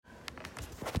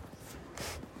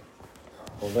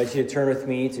I'll invite you to turn with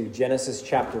me to Genesis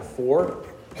chapter 4.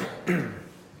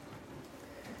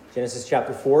 Genesis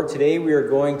chapter 4. Today we are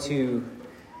going to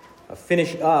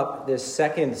finish up this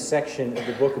second section of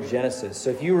the book of Genesis.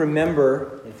 So if you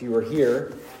remember, if you were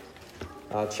here,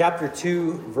 chapter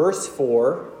 2, verse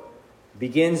 4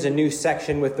 begins a new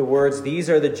section with the words, "These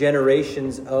are the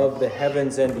generations of the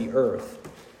heavens and the earth."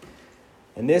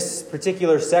 And this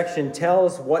particular section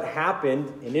tells what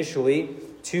happened initially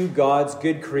to God's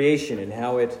good creation and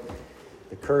how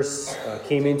the curse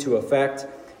came into effect.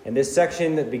 And this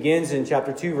section that begins in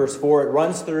chapter 2, verse 4, it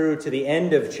runs through to the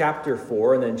end of chapter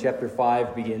 4, and then chapter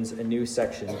 5 begins a new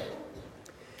section.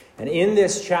 And in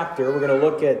this chapter, we're going to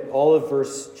look at all of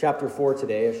chapter 4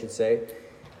 today, I should say.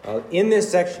 In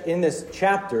this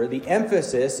chapter, the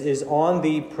emphasis is on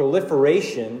the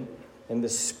proliferation and the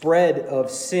spread of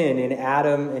sin in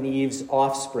Adam and Eve's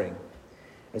offspring.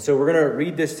 And so we're going to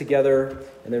read this together,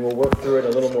 and then we'll work through it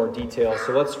in a little more detail.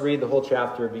 So let's read the whole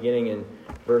chapter beginning in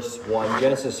verse 1.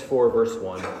 Genesis 4, verse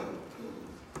 1.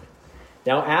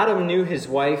 Now Adam knew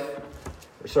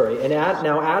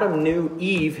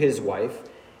Eve, his wife,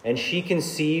 and she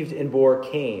conceived and bore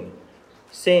Cain,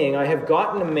 saying, "I have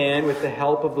gotten a man with the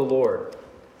help of the Lord."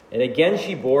 And again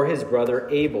she bore his brother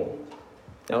Abel.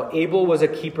 Now Abel was a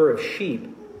keeper of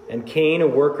sheep, and Cain a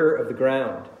worker of the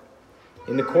ground.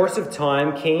 In the course of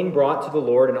time, Cain brought to the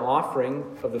Lord an offering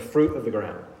of the fruit of the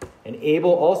ground. And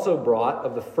Abel also brought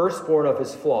of the firstborn of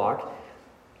his flock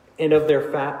and of their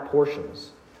fat portions.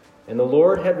 And the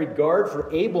Lord had regard for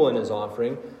Abel and his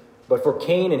offering, but for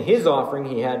Cain and his offering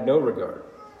he had no regard.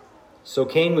 So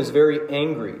Cain was very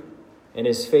angry, and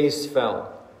his face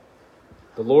fell.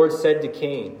 The Lord said to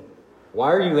Cain,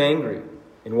 "Why are you angry,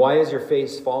 and why is your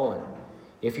face fallen?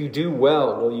 If you do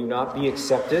well, will you not be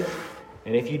accepted?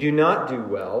 And if you do not do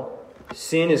well,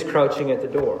 sin is crouching at the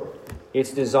door. Its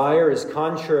desire is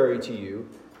contrary to you,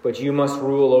 but you must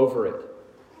rule over it."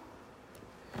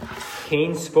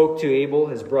 Cain spoke to Abel,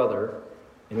 his brother,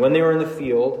 and when they were in the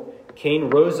field, Cain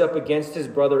rose up against his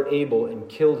brother Abel and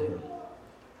killed him.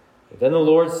 Then the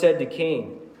Lord said to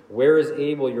Cain, "Where is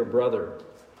Abel, your brother?"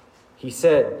 He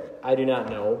said, "I do not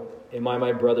know. Am I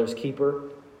my brother's keeper?"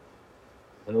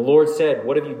 And the Lord said,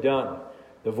 "What have you done?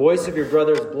 The voice of your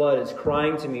brother's blood is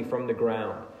crying to me from the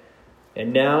ground.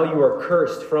 And now you are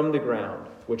cursed from the ground,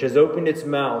 which has opened its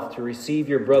mouth to receive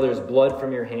your brother's blood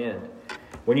from your hand.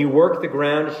 When you work the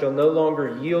ground, it shall no longer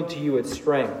yield to you its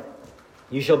strength.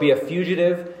 You shall be a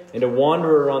fugitive and a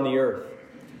wanderer on the earth."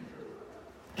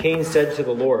 Cain said to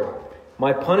the Lord,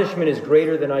 "My punishment is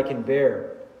greater than I can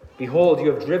bear. Behold,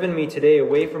 you have driven me today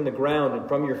away from the ground, and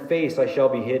from your face I shall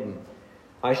be hidden.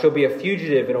 I shall be a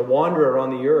fugitive and a wanderer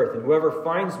on the earth, and whoever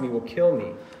finds me will kill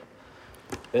me."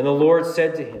 Then the Lord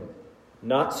said to him,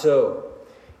 "Not so.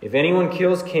 If anyone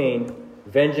kills Cain,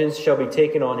 vengeance shall be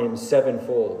taken on him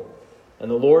sevenfold." And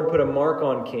the Lord put a mark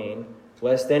on Cain,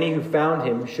 lest any who found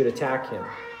him should attack him.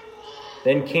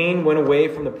 Then Cain went away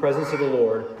from the presence of the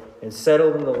Lord and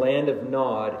settled in the land of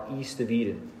Nod, east of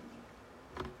Eden.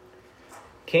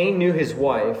 Cain knew his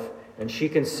wife, and she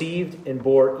conceived and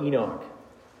bore Enoch.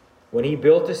 When he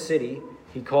built a city,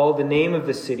 he called the name of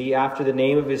the city after the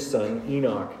name of his son,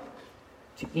 Enoch.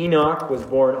 To Enoch was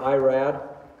born Irad,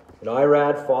 and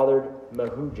Irad fathered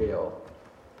Mehujael,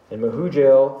 and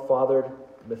Mehujael fathered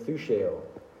Methushael,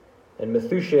 and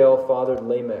Methushael fathered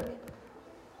Lamech.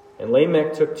 And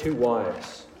Lamech took two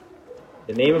wives.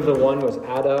 The name of the one was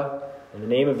Adah, and the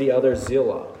name of the other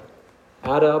Zillah.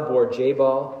 Adah bore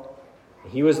Jabal.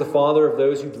 He was the father of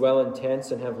those who dwell in tents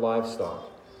and have livestock.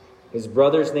 His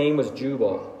brother's name was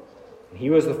Jubal, and he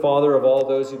was the father of all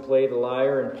those who play the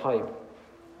lyre and pipe.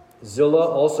 Zillah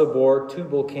also bore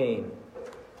Tubal-Cain.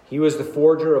 He was the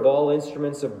forger of all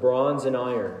instruments of bronze and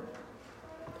iron.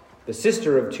 The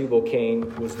sister of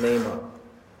Tubal-Cain was Naamah.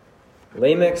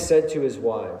 Lamech said to his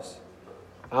wives,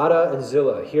 "Adah and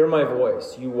Zillah, hear my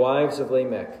voice, you wives of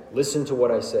Lamech, listen to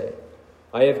what I say.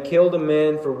 I have killed a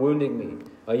man for wounding me,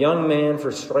 a young man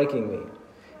for striking me.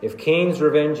 If Cain's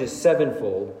revenge is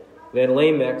sevenfold, then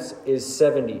Lamech's is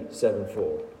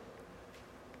 77-fold.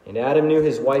 And Adam knew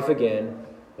his wife again,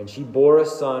 and she bore a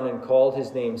son and called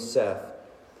his name Seth.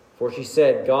 For she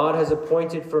said, God has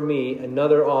appointed for me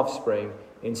another offspring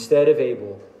instead of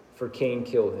Abel, for Cain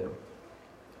killed him.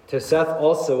 To Seth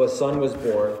also a son was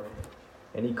born,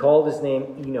 and he called his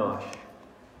name Enosh.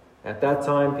 At that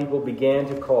time people began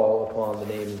to call upon the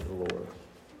name of the Lord."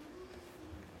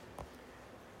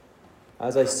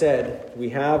 As I said, we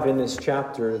have in this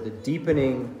chapter the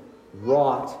deepening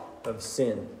rot of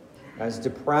sin. As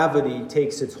depravity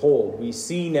takes its hold, we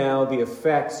see now the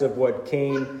effects of what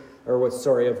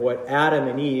Adam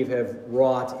and Eve have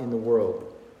wrought in the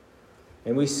world.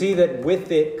 And we see that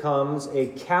with it comes a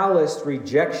calloused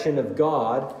rejection of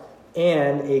God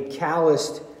and a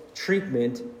calloused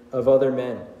treatment of other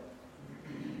men.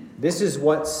 This is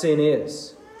what sin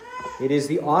is. It is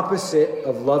the opposite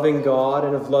of loving God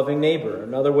and of loving neighbor.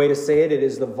 Another way to say it, it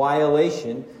is the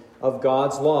violation of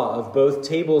God's law, of both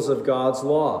tables of God's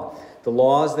law. The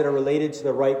laws that are related to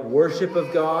the right worship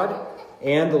of God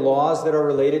and the laws that are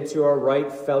related to our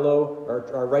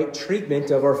right treatment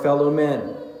of our fellow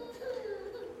men.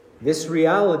 This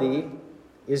reality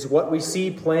is what we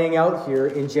see playing out here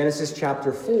in Genesis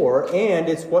chapter 4, and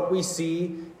it's what we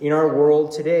see in our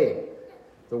world today.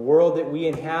 The world that we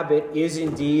inhabit is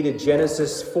indeed a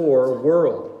Genesis 4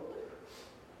 world.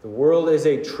 The world is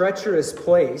a treacherous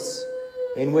place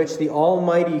in which the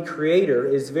Almighty Creator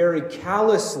is very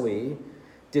callously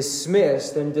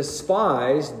dismissed and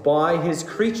despised by his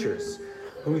creatures,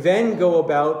 who then go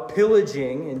about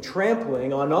pillaging and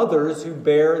trampling on others who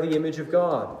bear the image of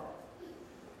God.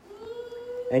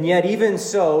 And yet, even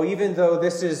so, even though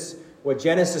this is what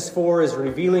Genesis 4 is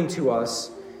revealing to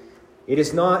us, it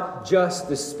is not just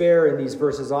despair in these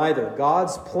verses either.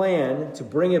 God's plan to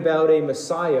bring about a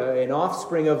Messiah, an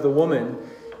offspring of the woman,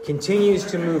 continues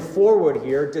to move forward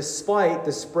here despite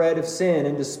the spread of sin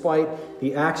and despite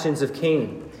the actions of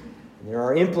Cain. And there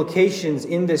are implications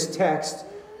in this text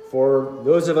for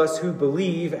those of us who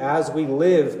believe as we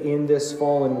live in this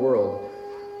fallen world.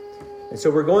 And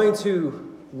so we're going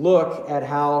to look at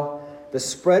how the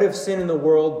spread of sin in the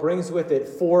world brings with it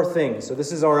four things. So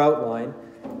this is our outline.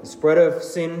 The spread of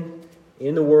sin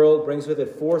in the world brings with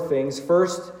it four things.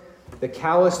 First, the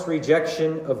calloused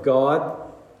rejection of God.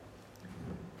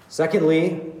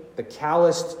 Secondly, the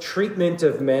calloused treatment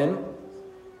of men.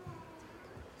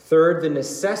 Third, the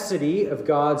necessity of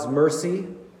God's mercy.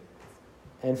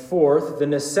 And fourth, the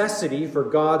necessity for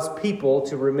God's people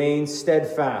to remain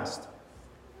steadfast.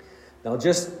 Now,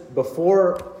 just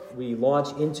before we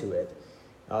launch into it,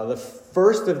 the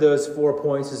first of those 4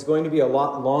 points is going to be a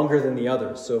lot longer than the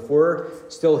others. So if we're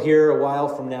still here a while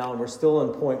from now and we're still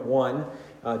on point 1,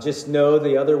 just know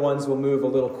the other ones will move a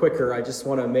little quicker. I just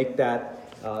want to make that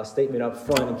statement up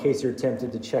front in case you're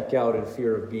tempted to check out in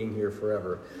fear of being here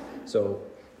forever. So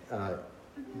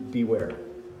beware.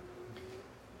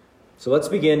 So let's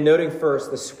begin noting first,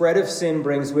 the spread of sin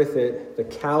brings with it the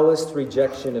calloused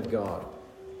rejection of God.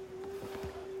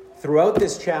 Throughout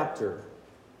this chapter,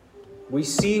 we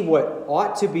see what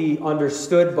ought to be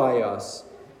understood by us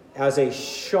as a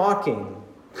shocking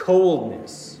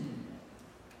coldness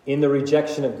in the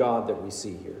rejection of God that we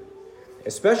see here.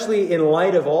 Especially in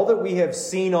light of all that we have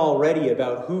seen already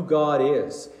about who God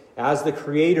is as the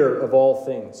creator of all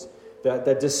things.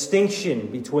 The distinction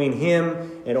between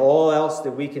him and all else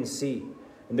that we can see.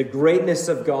 And the greatness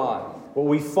of God. What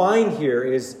we find here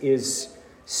is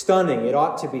stunning. It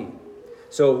ought to be.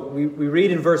 So we read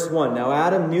in verse 1, Now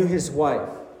Adam knew his wife,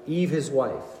 Eve his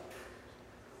wife,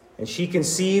 and she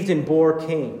conceived and bore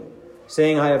Cain,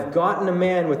 saying, I have gotten a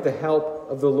man with the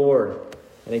help of the Lord.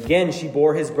 And again she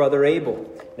bore his brother Abel.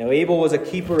 Now Abel was a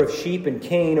keeper of sheep, and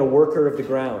Cain a worker of the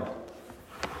ground.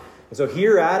 And so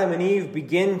here Adam and Eve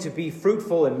begin to be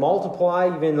fruitful and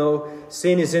multiply, even though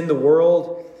sin is in the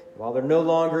world. While they're no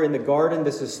longer in the garden,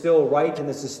 this is still right and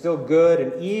this is still good.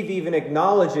 And Eve even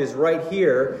acknowledges right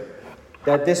here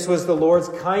that this was the Lord's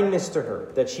kindness to her,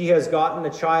 that she has gotten a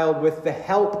child with the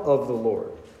help of the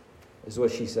Lord, is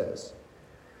what she says.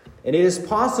 And it is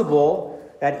possible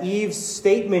that Eve's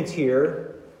statement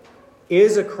here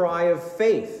is a cry of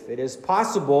faith. It is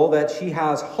possible that she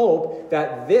has hope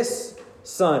that this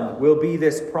son will be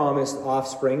this promised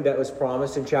offspring that was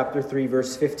promised in chapter 3,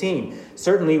 verse 15.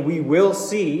 Certainly we will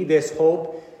see this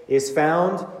hope is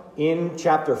found in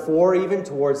chapter 4, even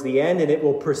towards the end, and it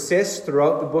will persist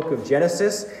throughout the book of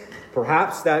Genesis.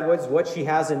 Perhaps that was what she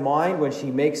has in mind when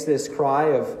she makes this cry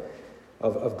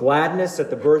of gladness at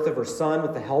the birth of her son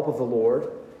with the help of the Lord.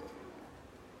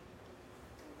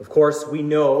 Of course, we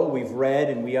know, we've read,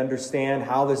 and we understand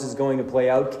how this is going to play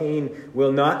out. Cain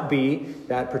will not be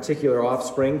that particular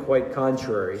offspring, quite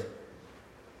contrary.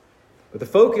 But the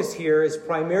focus here is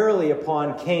primarily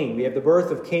upon Cain. We have the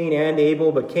birth of Cain and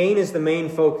Abel, but Cain is the main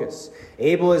focus.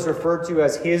 Abel is referred to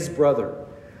as his brother.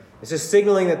 This is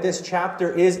signaling that this chapter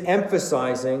is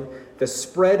emphasizing the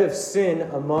spread of sin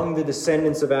among the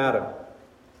descendants of Adam,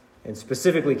 and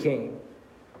specifically Cain.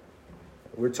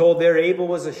 We're told there Abel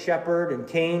was a shepherd and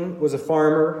Cain was a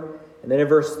farmer. And then in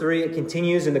verse 3 it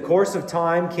continues, In the course of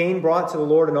time Cain brought to the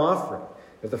Lord an offering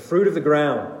of the fruit of the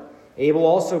ground. Abel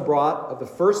also brought of the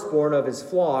firstborn of his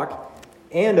flock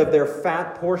and of their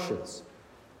fat portions.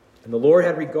 And the Lord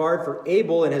had regard for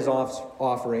Abel and his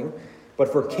offering,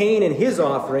 but for Cain and his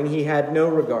offering he had no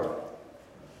regard.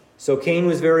 So Cain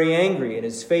was very angry, and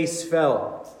his face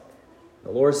fell.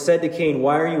 The Lord said to Cain,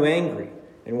 "Why are you angry?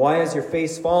 And why has your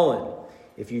face fallen?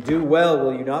 If you do well,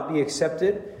 will you not be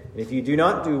accepted? And if you do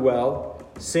not do well,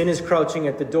 sin is crouching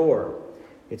at the door.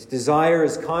 Its desire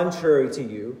is contrary to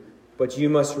you, but you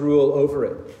must rule over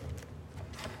it."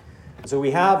 So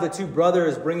we have the two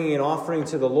brothers bringing an offering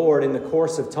to the Lord in the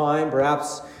course of time.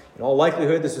 Perhaps, in all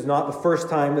likelihood, this was not the first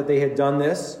time that they had done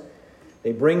this.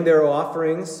 They bring their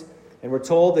offerings, and we're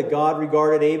told that God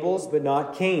regarded Abel's but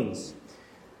not Cain's.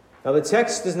 Now, the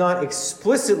text does not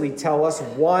explicitly tell us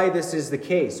why this is the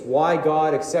case, why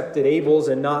God accepted Abel's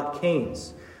and not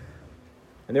Cain's.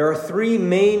 And there are three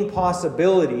main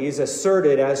possibilities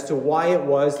asserted as to why it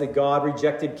was that God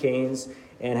rejected Cain's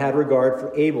and had regard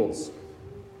for Abel's.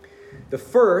 The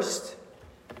first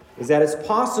is that it's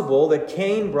possible that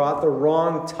Cain brought the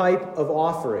wrong type of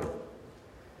offering.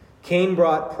 Cain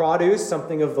brought produce,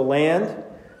 something of the land,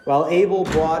 while Abel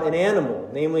brought an animal,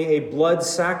 namely a blood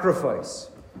sacrifice.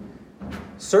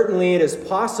 Certainly it is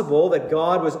possible that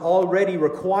God was already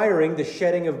requiring the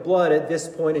shedding of blood at this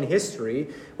point in history,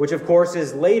 which of course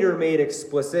is later made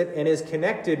explicit and is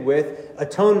connected with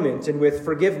atonement and with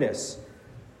forgiveness.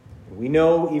 We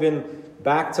know even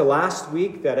back to last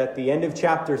week that at the end of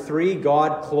chapter 3,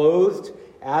 God clothed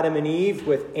Adam and Eve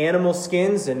with animal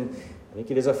skins, and I think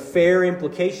it is a fair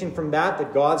implication from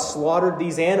that God slaughtered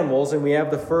these animals, and we have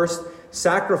the first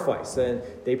sacrifice. And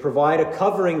they provide a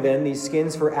covering then, these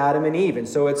skins, for Adam and Eve. And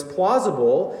so it's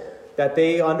plausible that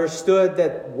they understood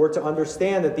that were to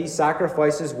understand that these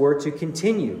sacrifices were to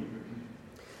continue.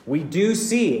 We do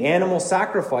see animal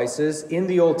sacrifices in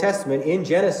the Old Testament, in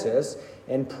Genesis,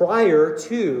 and prior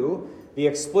to the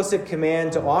explicit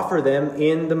command to offer them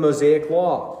in the Mosaic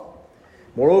Law.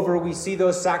 Moreover, we see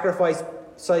those sacrifices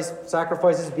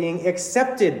being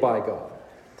accepted by God.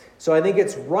 So I think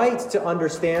it's right to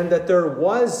understand that there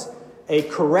was a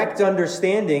correct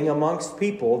understanding amongst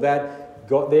people that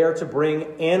they are to bring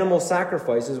animal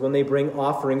sacrifices when they bring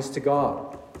offerings to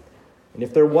God. And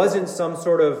if there wasn't some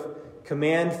sort of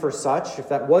command for such, if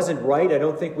that wasn't right, I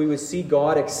don't think we would see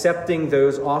God accepting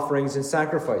those offerings and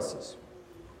sacrifices.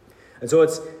 And so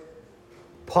it's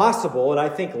possible, and I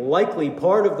think likely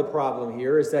part of the problem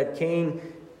here is that Cain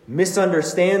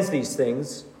misunderstands these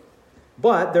things.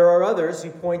 But there are others who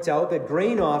point out that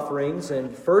grain offerings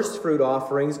and first fruit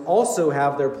offerings also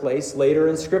have their place later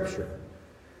in Scripture.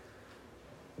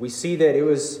 We see that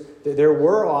there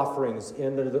were offerings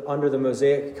under the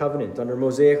Mosaic covenant, under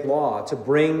Mosaic law, to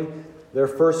bring their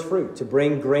first fruit, to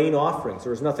bring grain offerings.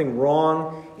 There was nothing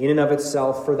wrong in and of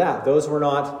itself for that. Those were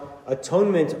not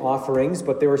atonement offerings,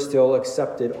 but they were still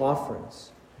accepted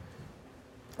offerings.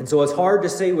 And so it's hard to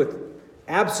say with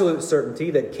absolute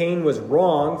certainty that Cain was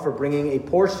wrong for bringing a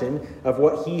portion of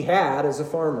what he had as a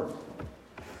farmer.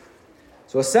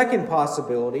 So a second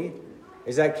possibility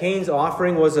is that Cain's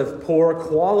offering was of poor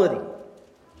quality.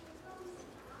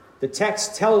 The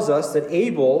text tells us that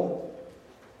Abel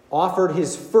offered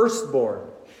his firstborn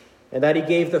and that he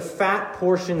gave the fat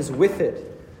portions with it.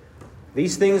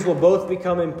 These things will both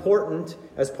become important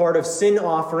as part of sin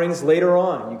offerings later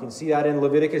on. You can see that in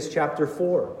Leviticus chapter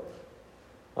 4.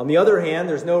 On the other hand,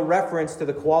 there's no reference to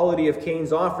the quality of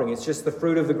Cain's offering. It's just the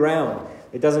fruit of the ground.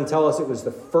 It doesn't tell us it was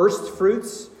the first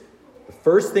fruits, the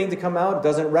first thing to come out. It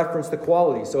doesn't reference the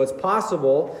quality. So it's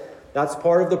possible that's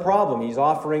part of the problem. He's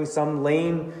offering some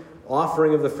lame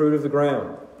offering of the fruit of the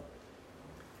ground.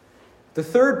 The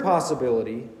third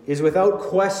possibility is without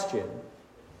question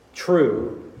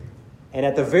true, and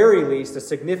at the very least a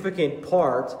significant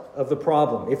part of the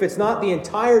problem. If it's not the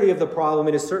entirety of the problem,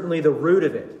 it is certainly the root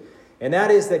of it. And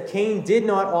that is that Cain did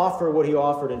not offer what he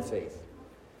offered in faith.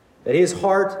 That his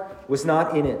heart was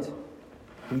not in it.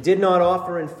 He did not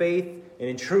offer in faith and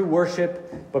in true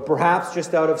worship, but perhaps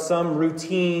just out of some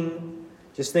routine,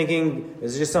 just thinking,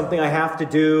 this is just something I have to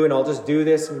do, and I'll just do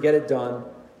this and get it done.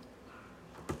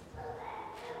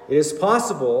 It is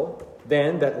possible,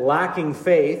 then, that lacking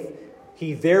faith,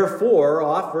 he therefore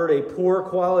offered a poor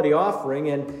quality offering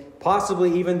and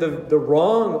possibly even the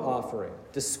wrong offering,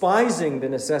 despising the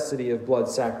necessity of blood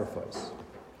sacrifice.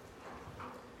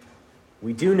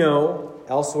 We do know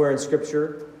elsewhere in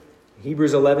Scripture,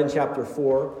 Hebrews 11, chapter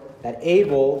 4, that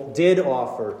Abel did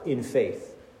offer in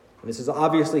faith. And this is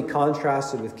obviously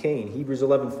contrasted with Cain. Hebrews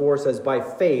 11:4 says, "By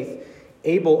faith,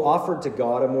 Abel offered to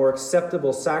God a more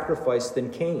acceptable sacrifice than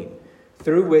Cain,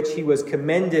 through which he was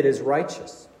commended as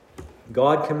righteous,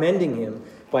 God commending him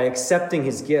by accepting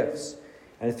his gifts.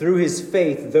 And through his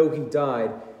faith, though he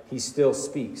died, he still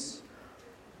speaks."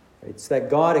 It's that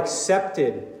God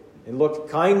accepted and looked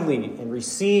kindly and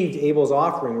received Abel's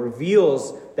offering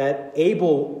reveals that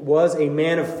Abel was a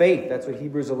man of faith. That's what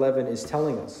Hebrews 11 is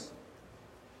telling us.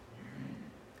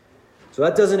 So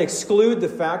that doesn't exclude the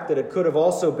fact that it could have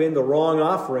also been the wrong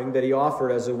offering that he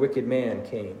offered as a wicked man,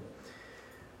 Cain.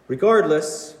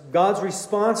 Regardless, Cain's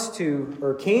response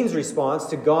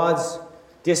to God's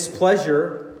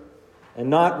displeasure and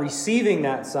not receiving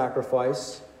that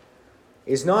sacrifice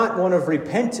is not one of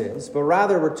repentance, but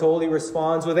rather we're told he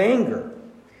responds with anger.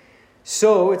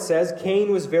 So it says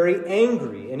Cain was very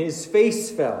angry and his face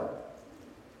fell.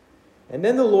 And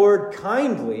then the Lord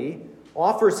kindly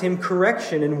offers him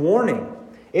correction and warning.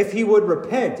 If he would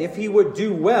repent, if he would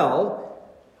do well,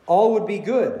 all would be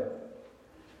good.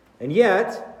 And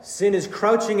yet, sin is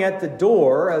crouching at the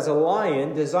door as a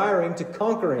lion, desiring to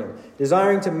conquer him,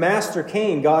 desiring to master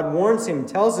Cain. God warns him,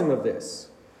 tells him of this.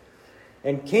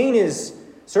 And Cain is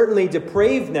certainly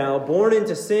depraved now, born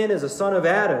into sin as a son of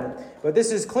Adam, but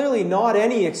this is clearly not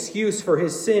any excuse for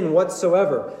his sin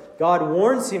whatsoever. God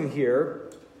warns him here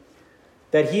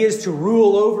that he is to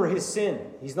rule over his sin.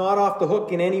 He's not off the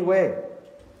hook in any way.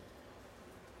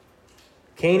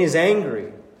 Cain is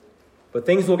angry, but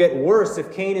things will get worse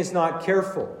if Cain is not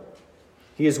careful.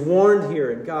 He is warned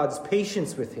here in God's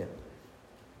patience with him.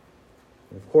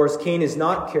 And of course, Cain is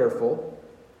not careful.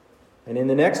 And in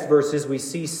the next verses, we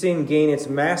see sin gain its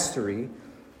mastery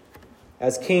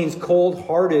as Cain's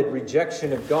cold-hearted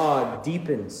rejection of God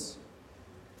deepens.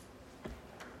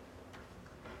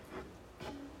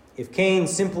 If Cain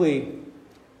simply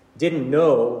didn't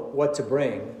know what to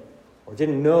bring, or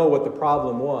didn't know what the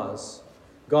problem was,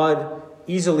 God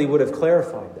easily would have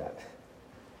clarified that.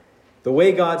 The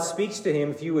way God speaks to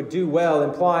him, if you would do well,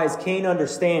 implies Cain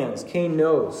understands, Cain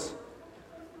knows.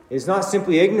 It is not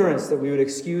simply ignorance that we would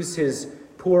excuse his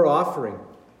poor offering.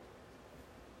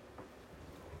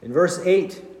 In verse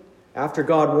 8, after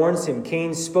God warns him,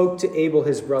 Cain spoke to Abel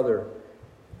his brother.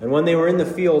 And when they were in the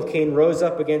field, Cain rose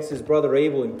up against his brother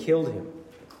Abel and killed him.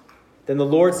 Then the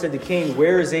Lord said to Cain,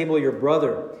 "Where is Abel your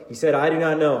brother?" He said, "I do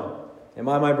not know. Am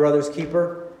I my brother's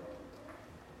keeper?"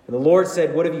 And the Lord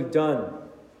said, "What have you done?"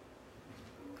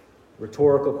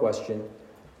 Rhetorical question.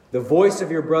 "The voice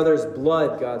of your brother's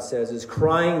blood," God says, "is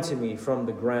crying to me from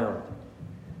the ground."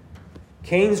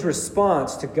 Cain's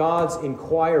response to God's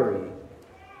inquiry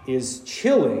is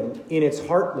chilling in its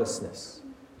heartlessness,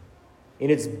 in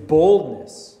its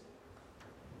boldness.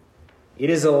 It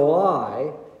is a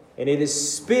lie, and it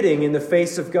is spitting in the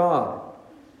face of God.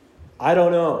 I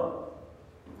don't know.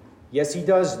 Yes, he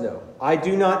does know. I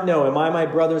do not know. Am I my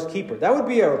brother's keeper? That would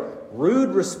be a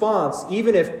rude response,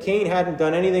 even if Cain hadn't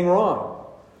done anything wrong.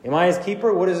 Am I his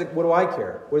keeper? What do I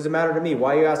care? What does it matter to me?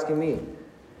 Why are you asking me?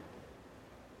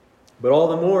 But all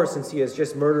the more since he has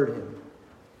just murdered him.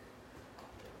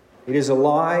 It is a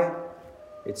lie.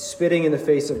 It's spitting in the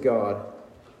face of God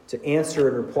to answer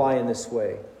and reply in this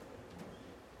way.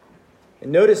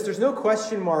 And notice there's no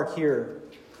question mark here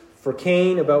for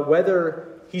Cain about whether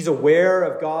he's aware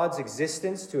of God's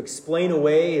existence to explain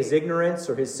away his ignorance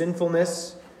or his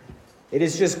sinfulness. It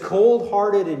is just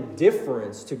cold-hearted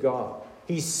indifference to God.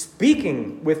 He's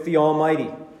speaking with the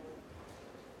Almighty.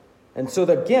 And so,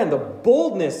 again, the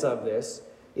boldness of this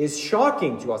is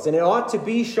shocking to us, and it ought to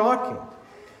be shocking.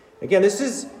 Again, this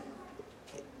is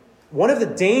one of the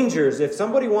dangers. If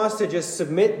somebody wants to just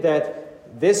submit that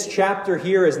this chapter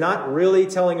here is not really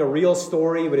telling a real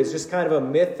story, but is just kind of a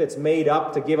myth that's made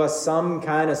up to give us some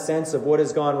kind of sense of what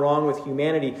has gone wrong with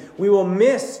humanity, we will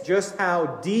miss just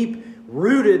how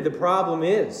deep-rooted the problem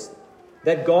is.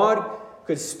 That God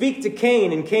could speak to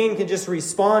Cain, and Cain can just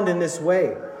respond in this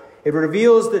way. It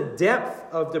reveals the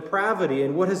depth of depravity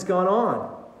and what has gone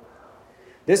on.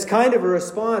 This kind of a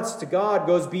response to God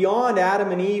goes beyond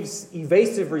Adam and Eve's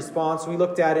evasive response we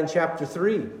looked at in chapter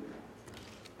 3.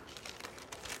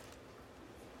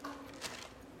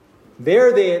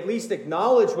 There they at least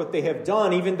acknowledge what they have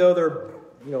done, even though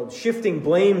they're shifting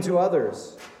blame to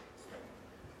others.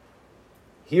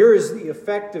 Here is the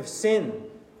effect of sin,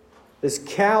 this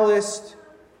calloused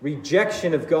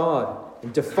rejection of God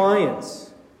and defiance.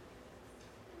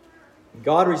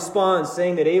 God responds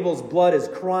saying that Abel's blood is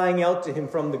crying out to him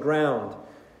from the ground.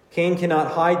 Cain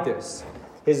cannot hide this.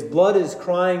 His blood is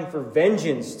crying for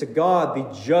vengeance to God,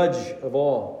 the judge of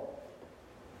all.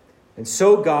 And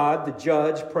so God, the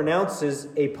judge, pronounces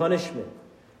a punishment.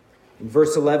 In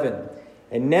verse 11,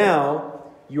 "And now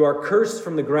you are cursed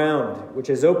from the ground, which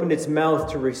has opened its mouth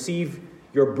to receive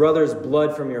your brother's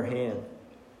blood from your hand.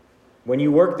 When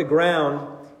you work the ground,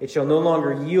 it shall no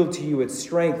longer yield to you its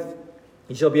strength.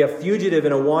 You shall be a fugitive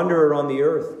and a wanderer on the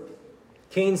earth."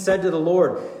 Cain said to the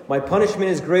Lord, "My punishment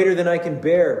is greater than I can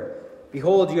bear.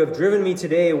 Behold, you have driven me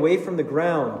today away from the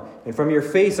ground, and from your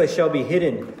face I shall be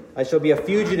hidden. I shall be a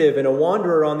fugitive and a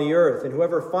wanderer on the earth, and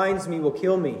whoever finds me will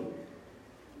kill me.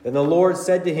 Then the Lord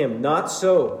said to him, Not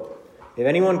so. If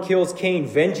anyone kills Cain,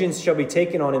 vengeance shall be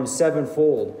taken on him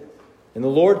sevenfold. And the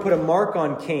Lord put a mark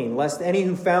on Cain, lest any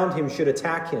who found him should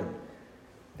attack him.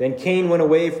 Then Cain went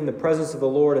away from the presence of the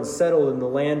Lord and settled in the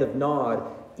land of Nod,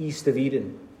 east of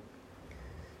Eden.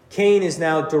 Cain is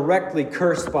now directly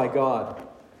cursed by God.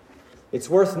 It's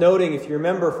worth noting, if you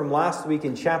remember from last week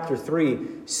in chapter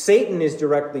 3, Satan is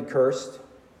directly cursed,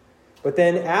 but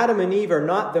then Adam and Eve are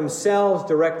not themselves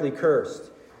directly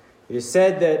cursed. It is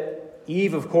said that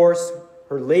Eve, of course,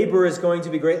 her labor is going to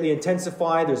be greatly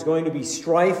intensified. There's going to be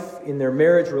strife in their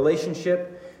marriage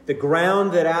relationship. The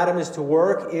ground that Adam is to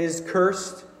work is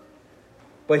cursed.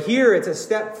 But here it's a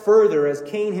step further, as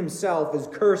Cain himself is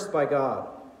cursed by God.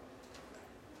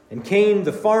 And Cain,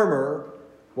 the farmer,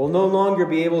 will no longer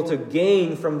be able to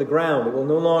gain from the ground. It will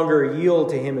no longer yield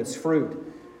to him its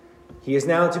fruit. He is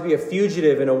now to be a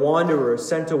fugitive and a wanderer,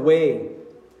 sent away.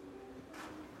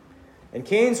 And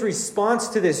Cain's response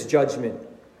to this judgment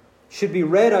should be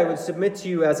read, I would submit to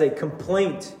you, as a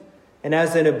complaint and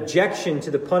as an objection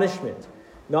to the punishment,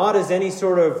 not as any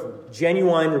sort of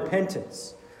genuine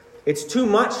repentance. It's too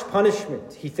much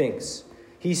punishment, he thinks.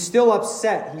 He's still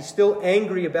upset. He's still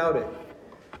angry about it.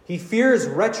 He fears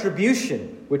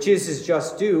retribution, which is his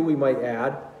just due, we might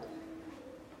add.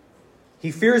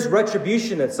 He fears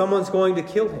retribution, that someone's going to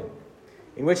kill him,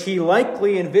 in which he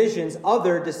likely envisions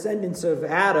other descendants of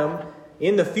Adam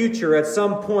in the future at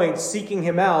some point seeking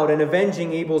him out and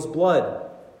avenging Abel's blood.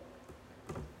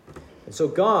 And so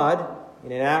God,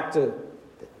 in an act that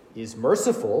is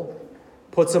merciful,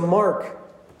 puts a mark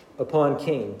upon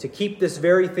Cain to keep this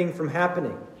very thing from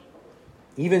happening.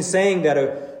 Even saying that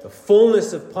a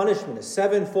fullness of punishment, a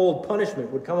sevenfold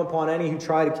punishment, would come upon any who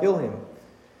try to kill him.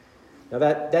 Now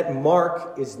that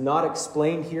mark is not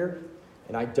explained here,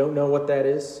 and I don't know what that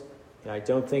is, and I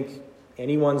don't think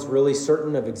anyone's really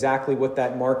certain of exactly what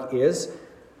that mark is.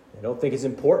 I don't think it's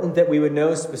important that we would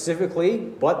know specifically,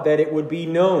 but that it would be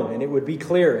known and it would be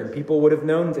clear, and people would have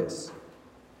known this.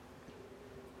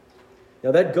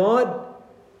 Now that God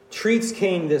treats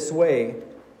Cain this way,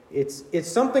 it's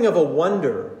something of a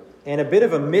wonder and a bit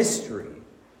of a mystery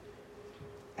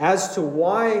as to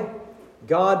why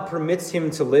God permits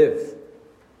him to live.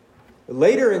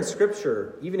 Later in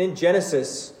Scripture, even in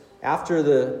Genesis, after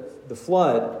the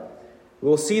flood,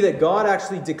 we'll see that God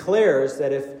actually declares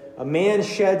that if a man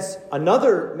sheds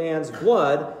another man's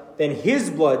blood, then his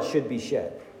blood should be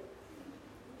shed.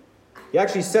 He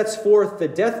actually sets forth the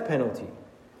death penalty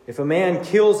if a man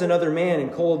kills another man in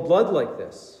cold blood like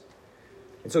this.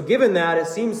 And so given that, it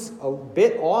seems a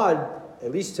bit odd, at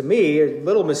least to me, a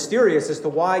little mysterious as to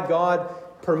why God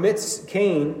permits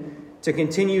Cain to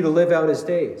continue to live out his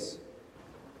days.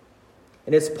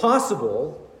 And it's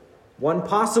possible, one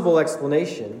possible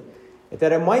explanation,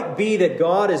 that it might be that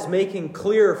God is making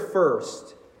clear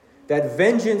first that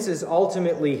vengeance is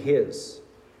ultimately his,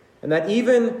 and that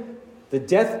even the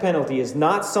death penalty is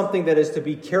not something that is to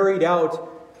be carried out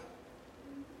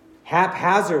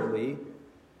haphazardly,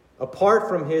 apart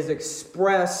from his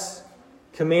express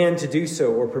command to do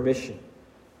so or permission.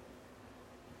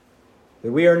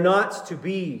 That we are not to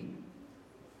be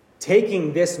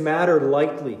taking this matter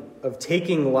lightly, of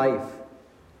taking life.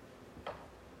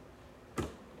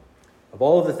 Of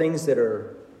all of the things that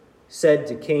are said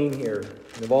to Cain here,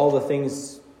 and of all the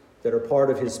things that are part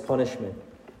of his punishment,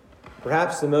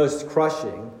 perhaps the most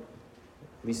crushing,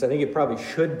 at least I think it probably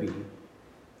should be,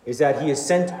 is that he is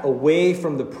sent away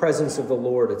from the presence of the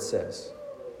Lord, it says.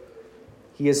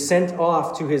 He is sent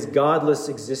off to his godless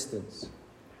existence.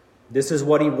 This is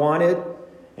what he wanted,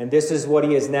 and this is what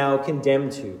he is now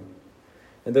condemned to.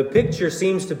 And the picture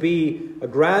seems to be a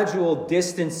gradual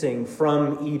distancing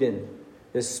from Eden,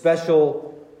 this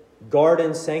special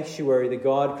garden sanctuary that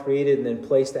God created and then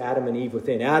placed Adam and Eve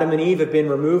within. Adam and Eve have been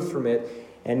removed from it,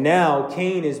 and now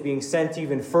Cain is being sent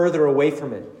even further away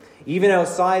from it. Even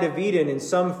outside of Eden, in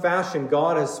some fashion,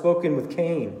 God has spoken with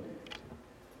Cain.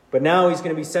 But now he's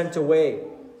going to be sent away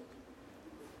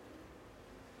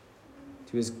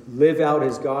to live out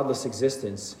his godless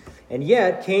existence. And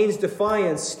yet, Cain's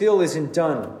defiance still isn't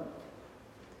done.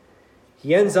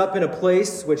 He ends up in a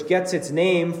place which gets its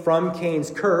name from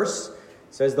Cain's curse.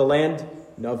 It says the land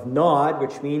of Nod,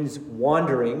 which means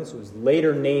wandering. So it was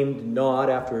later named Nod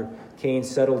after Cain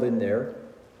settled in there.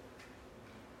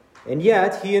 And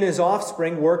yet, he and his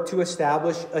offspring worked to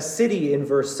establish a city in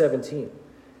verse 17.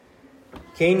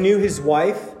 Cain knew his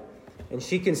wife, and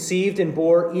she conceived and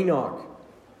bore Enoch.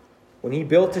 When he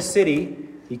built a city,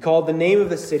 He called the name of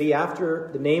the city after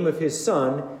the name of his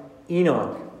son,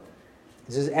 Enoch.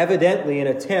 This is evidently an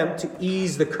attempt to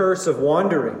ease the curse of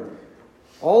wandering.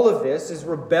 All of this is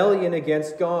rebellion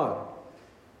against God.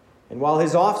 And while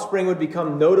his offspring would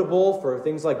become notable for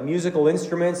things like musical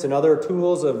instruments and other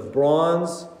tools of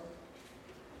bronze,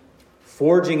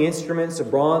 forging instruments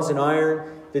of bronze and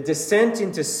iron, the descent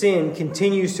into sin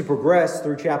continues to progress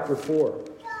through chapter 4.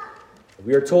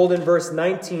 We are told in verse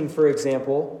 19, for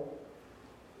example,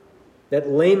 that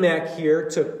Lamech here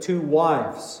took 2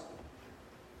 wives.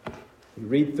 We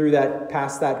read through that,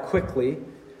 past that quickly.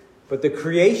 But the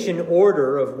creation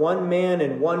order of one man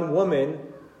and one woman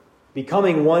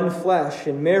becoming one flesh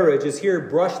in marriage is here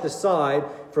brushed aside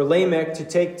for Lamech to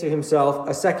take to himself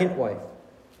a second wife.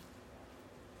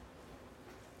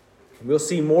 We'll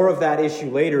see more of that issue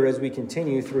later as we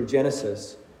continue through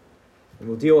Genesis. And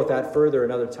we'll deal with that further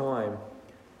another time.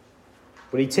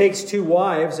 But he takes 2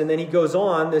 wives, and then he goes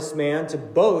on, this man, to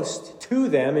boast to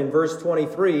them. In verse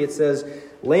 23, it says,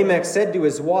 Lamech said to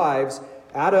his wives,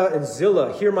 Adah and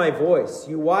Zillah, hear my voice.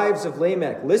 You wives of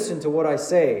Lamech, listen to what I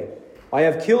say. I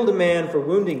have killed a man for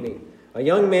wounding me, a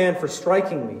young man for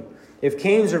striking me. If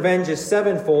Cain's revenge is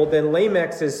 7-fold, then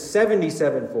Lamech's is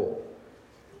 77-fold.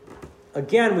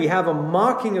 Again, we have a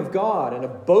mocking of God and a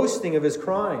boasting of his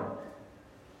crime.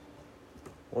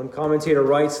 One commentator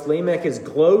writes, Lamech is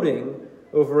gloating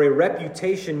over a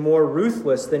reputation more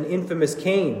ruthless than infamous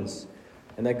Cain's,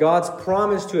 and that God's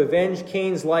promise to avenge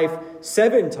Cain's life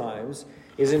 7 times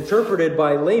is interpreted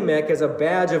by Lamech as a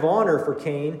badge of honor for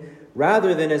Cain,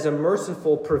 rather than as a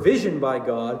merciful provision by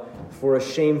God for a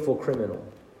shameful criminal.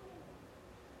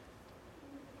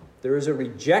 There is a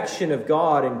rejection of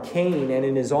God in Cain and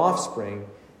in his offspring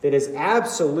that is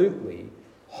absolutely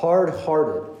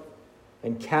hard-hearted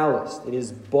and calloused. It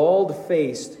is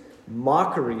bald-faced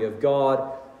mockery of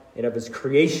God and of his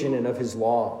creation and of his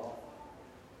law.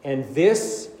 And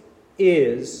this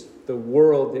is the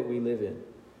world that we live in.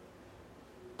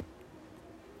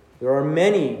 There are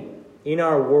many in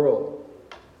our world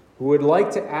who would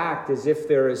like to act as if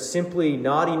there is simply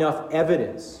not enough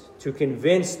evidence to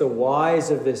convince the wise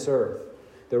of this earth,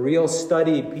 the real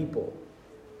studied people,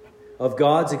 of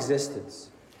God's existence.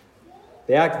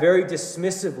 They act very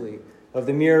dismissively of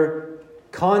the mere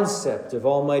concept of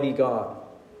Almighty God.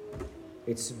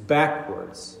 It's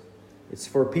backwards. It's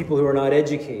for people who are not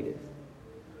educated.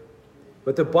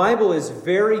 But the Bible is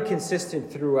very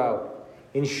consistent throughout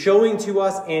in showing to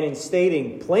us and in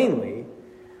stating plainly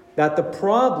that the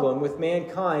problem with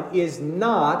mankind is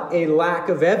not a lack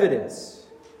of evidence.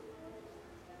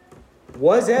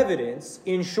 Was evidence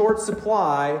in short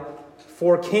supply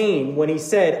for Cain when he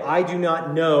said, I do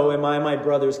not know, am I my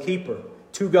brother's keeper,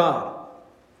 to God?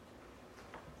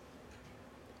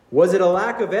 Was it a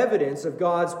lack of evidence of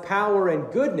God's power and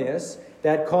goodness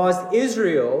that caused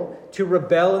Israel to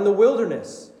rebel in the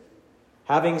wilderness?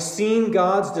 Having seen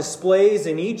God's displays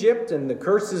in Egypt and the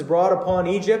curses brought upon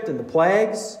Egypt and the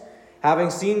plagues, having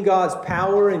seen God's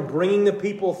power in bringing the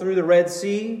people through the Red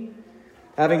Sea,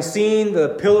 having seen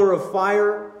the pillar of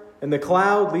fire and the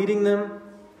cloud leading them,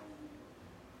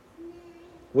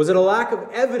 was it a lack of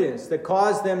evidence that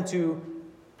caused them to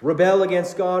rebel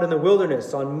against God in the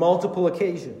wilderness on multiple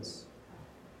occasions?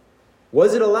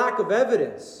 Was it a lack of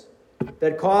evidence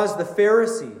that caused the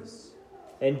Pharisees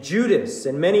and Judas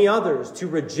and many others to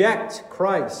reject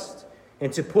Christ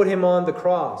and to put him on the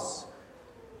cross?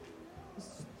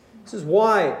 This is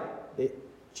why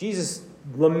Jesus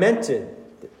lamented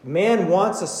that man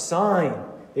wants a sign.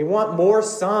 They want more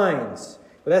signs.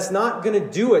 But that's not going to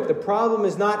do it. The problem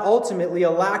is not ultimately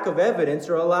a lack of evidence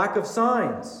or a lack of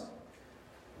signs.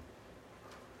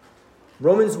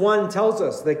 Romans 1 tells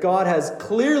us that God has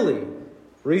clearly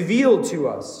revealed to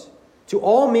us, to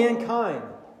all mankind,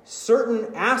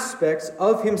 certain aspects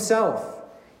of himself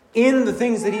in the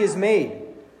things that he has made.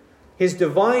 His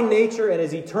divine nature and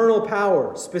his eternal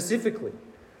power specifically.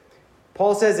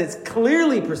 Paul says it's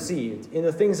clearly perceived in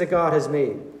the things that God has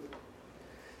made.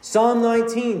 Psalm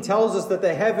 19 tells us that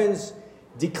the heavens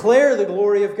declare the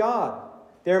glory of God.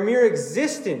 Their mere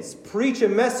existence preach a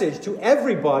message to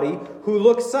everybody who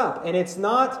looks up, and it's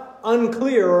not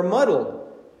unclear or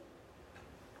muddled.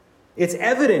 It's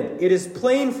evident. It is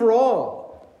plain for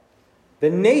all.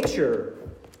 The nature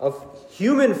of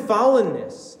human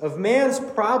fallenness, of man's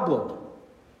problem,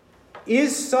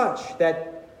 is such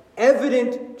that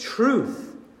evident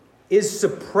truth is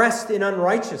suppressed in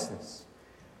unrighteousness,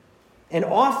 and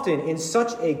often in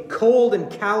such a cold and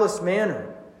callous manner.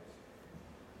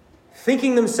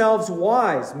 Thinking themselves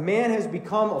wise, man has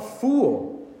become a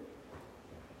fool.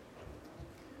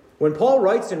 When Paul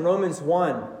writes in Romans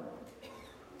 1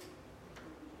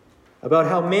 about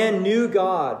how man knew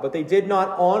God, but they did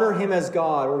not honor him as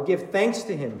God or give thanks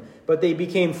to him, but they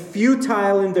became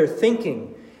futile in their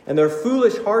thinking, and their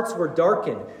foolish hearts were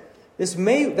darkened.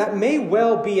 That may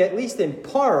well be, at least in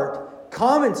part,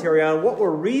 commentary on what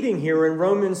we're reading here in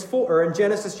Romans 4 or in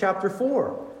Genesis chapter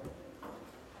 4.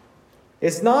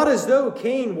 It's not as though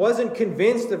Cain wasn't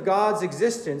convinced of God's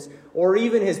existence or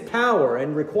even his power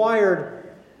and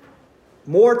required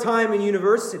more time in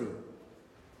university.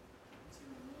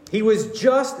 He was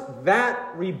just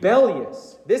that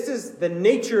rebellious. This is the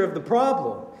nature of the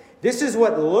problem. This is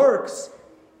what lurks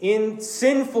in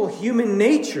sinful human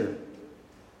nature.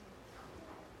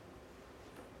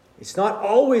 It's not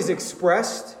always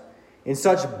expressed in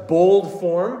such bold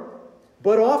form,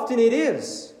 but often it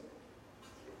is.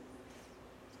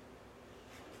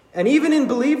 And even in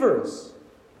believers,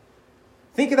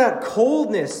 think of that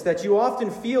coldness that you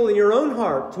often feel in your own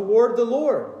heart toward the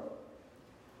Lord.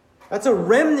 That's a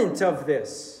remnant of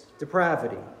this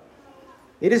depravity.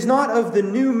 It is not of the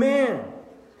new man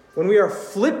when we are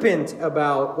flippant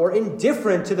about or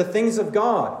indifferent to the things of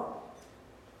God,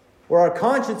 where our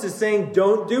conscience is saying,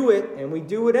 don't do it, and we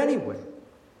do it anyway.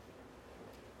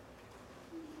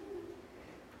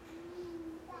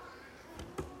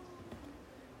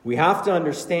 We have to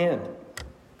understand,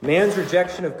 man's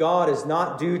rejection of God is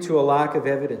not due to a lack of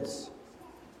evidence.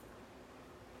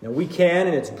 Now, we can,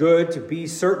 and it's good to be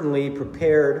certainly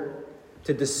prepared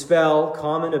to dispel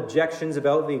common objections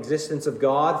about the existence of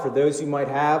God for those who might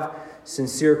have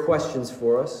sincere questions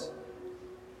for us.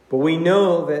 But we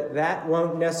know that that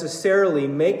won't necessarily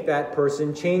make that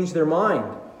person change their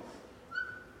mind.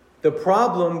 The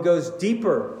problem goes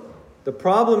deeper. The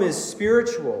problem is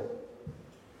spiritual.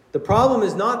 The problem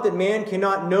is not that man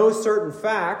cannot know certain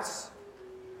facts.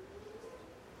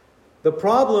 The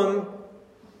problem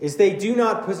is they do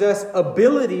not possess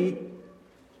ability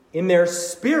in their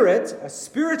spirit, a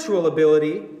spiritual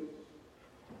ability,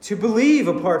 to believe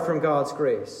apart from God's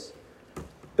grace.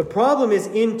 The problem is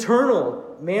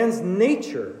internal, man's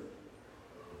nature.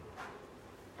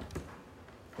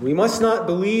 We must not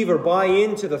believe or buy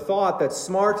into the thought that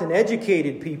smart and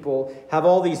educated people have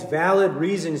all these valid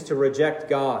reasons to reject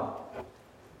God.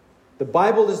 The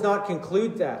Bible does not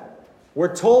conclude that.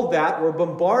 We're told that, we're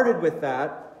bombarded with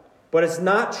that, but it's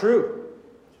not true.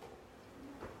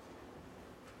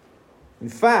 In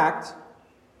fact,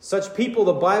 such people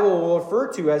the Bible will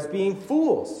refer to as being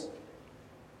fools.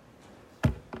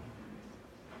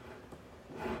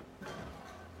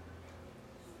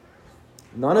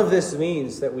 None of this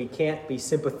means that we can't be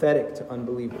sympathetic to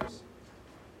unbelievers.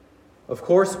 Of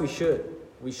course we should.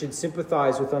 We should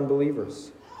sympathize with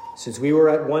unbelievers. Since we were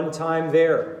at one time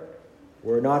there,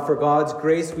 were it not for God's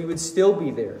grace, we would still be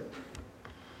there.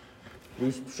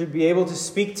 We should be able to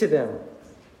speak to them,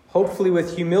 hopefully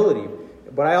with humility.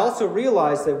 But I also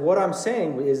realize that what I'm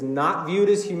saying is not viewed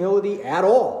as humility at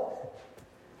all.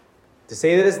 To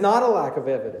say that it's not a lack of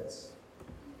evidence.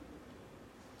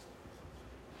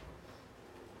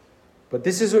 But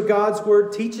this is what God's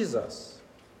Word teaches us.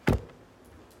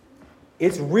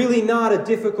 It's really not a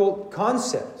difficult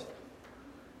concept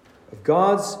of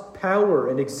God's power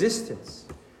and existence.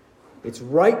 It's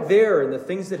right there in the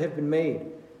things that have been made.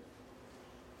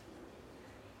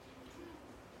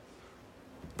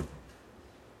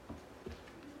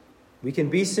 We can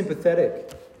be sympathetic,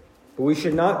 but we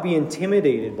should not be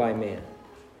intimidated by man.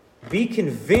 Be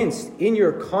convinced in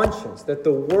your conscience that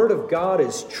the Word of God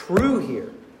is true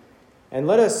here. And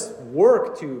let us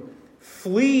work to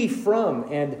flee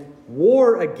from and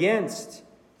war against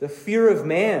the fear of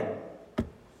man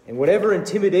and whatever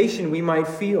intimidation we might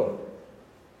feel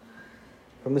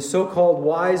from the so-called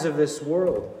wise of this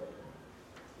world.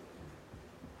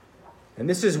 And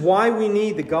this is why we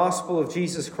need the gospel of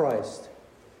Jesus Christ.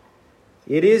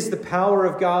 It is the power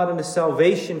of God unto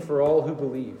salvation for all who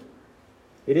believe.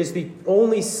 It is the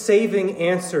only saving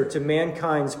answer to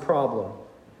mankind's problem.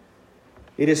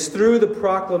 It is through the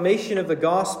proclamation of the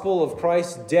gospel of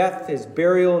Christ's death, his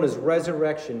burial, and his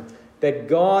resurrection that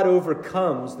God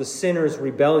overcomes the sinner's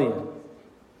rebellion.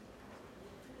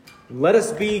 Let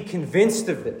us be convinced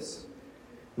of this.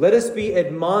 Let us be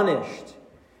admonished.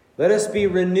 Let us be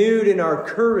renewed in our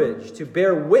courage to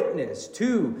bear witness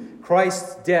to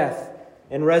Christ's death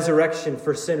and resurrection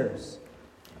for sinners,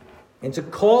 and to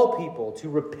call people to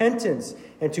repentance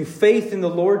and to faith in the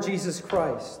Lord Jesus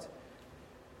Christ.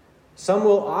 Some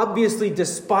will obviously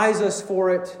despise us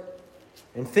for it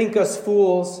and think us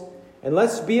fools, and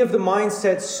let's be of the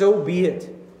mindset, so be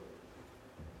it.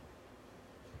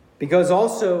 Because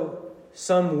also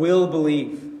some will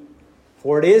believe,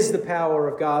 for it is the power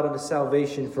of God unto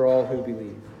salvation for all who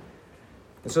believe.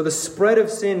 And so the spread of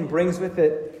sin brings with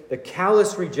it the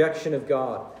callous rejection of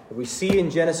God that we see in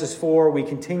Genesis 4, we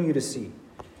continue to see.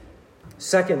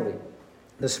 Secondly,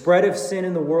 the spread of sin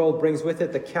in the world brings with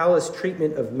it the callous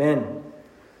treatment of men.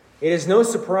 It is no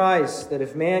surprise that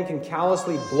if man can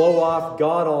callously blow off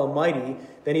God Almighty,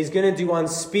 then he's going to do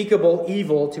unspeakable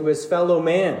evil to his fellow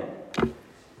man.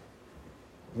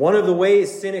 One of the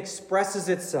ways sin expresses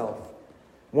itself,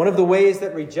 one of the ways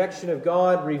that rejection of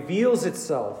God reveals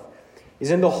itself,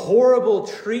 is in the horrible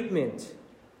treatment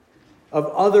of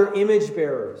other image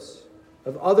bearers,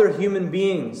 of other human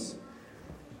beings.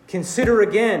 Consider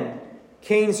again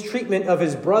Cain's treatment of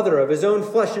his brother, of his own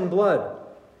flesh and blood.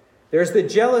 There's the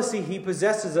jealousy he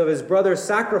possesses of his brother's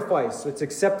sacrifice that's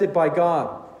accepted by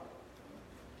God.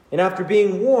 And after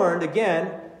being warned,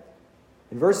 again,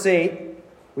 in verse 8,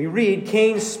 we read,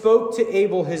 Cain spoke to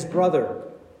Abel his brother.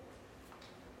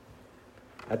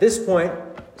 At this point,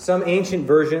 some ancient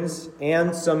versions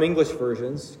and some English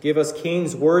versions give us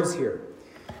Cain's words here.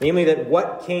 Namely that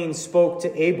what Cain spoke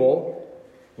to Abel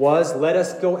was, let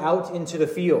us go out into the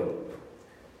field.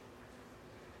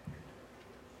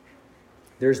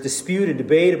 There's dispute and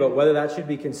debate about whether that should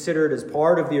be considered as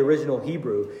part of the original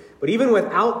Hebrew. But even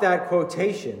without that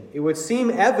quotation, it would seem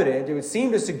evident, it would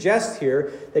seem to suggest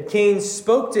here that Cain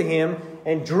spoke to him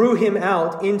and drew him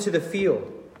out into the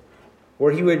field,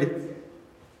 where he would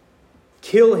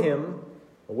kill him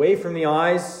away from the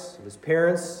eyes of his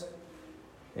parents,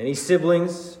 any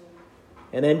siblings,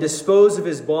 and then dispose of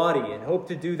his body, and hope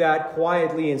to do that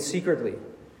quietly and secretly.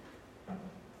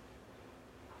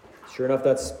 Sure enough,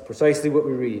 that's precisely what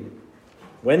we read.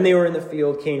 When they were in the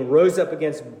field, Cain rose up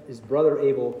against his brother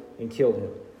Abel and killed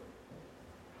him.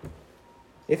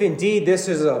 If indeed this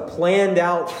is a planned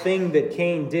out thing that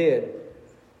Cain did,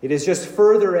 it is just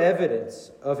further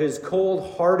evidence of his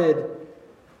cold-hearted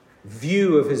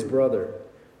view of his brother.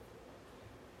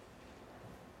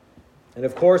 And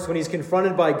of course, when he's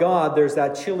confronted by God, there's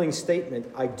that chilling statement,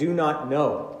 I do not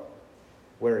know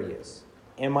where he is.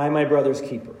 Am I my brother's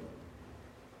keeper?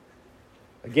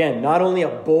 Again, not only a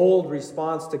bold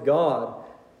response to God,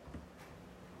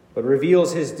 but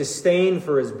reveals his disdain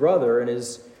for his brother and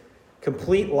his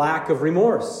complete lack of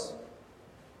remorse.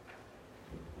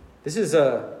 This is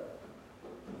a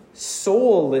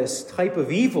soulless type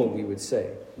of evil, we would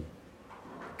say,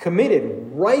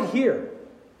 committed right here.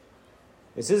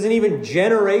 This isn't even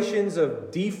generations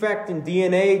of defect in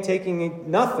DNA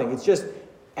taking nothing. It's just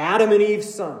Adam and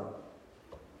Eve's son.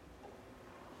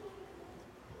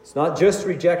 It's not just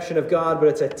rejection of God, but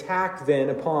it's attack then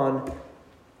upon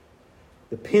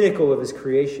the pinnacle of his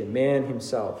creation, man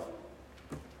himself.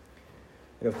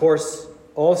 And of course,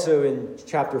 also in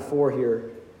chapter 4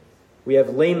 here, we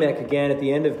have Lamech again at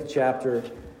the end of the chapter.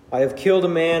 I have killed a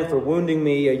man for wounding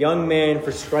me, a young man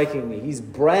for striking me. He's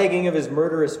bragging of his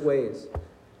murderous ways.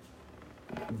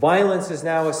 Violence is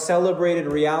now a celebrated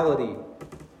reality.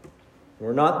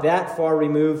 We're not that far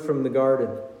removed from the garden.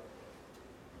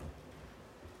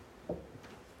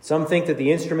 Some think that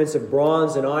the instruments of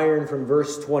bronze and iron from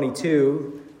verse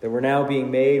 22 that were now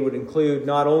being made would include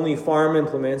not only farm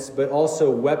implements, but also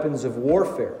weapons of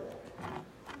warfare.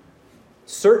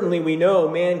 Certainly we know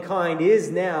mankind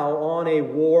is now on a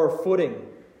war footing.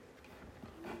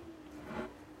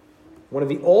 One of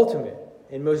the ultimate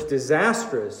and most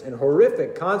disastrous and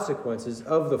horrific consequences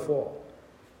of the fall.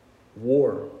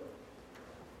 War.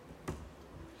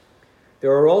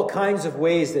 There are all kinds of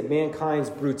ways that mankind's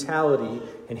brutality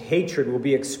and hatred will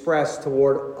be expressed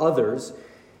toward others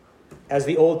as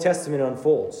the Old Testament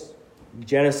unfolds,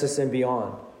 Genesis and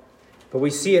beyond. But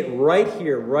we see it right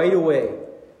here, right away,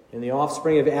 in the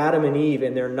offspring of Adam and Eve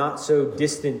and their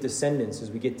not-so-distant descendants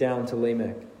as we get down to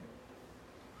Lamech.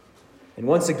 And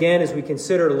once again, as we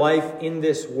consider life in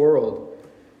this world,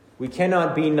 we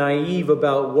cannot be naive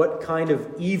about what kind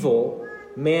of evil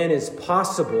man is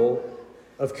possible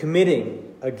of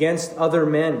committing against other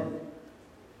men.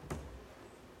 I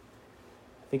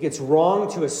think it's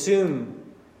wrong to assume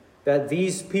that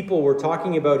these people we're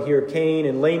talking about here, Cain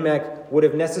and Lamech, would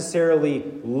have necessarily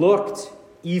looked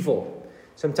evil.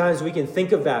 Sometimes we can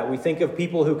think of that. We think of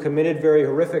people who committed very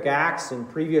horrific acts in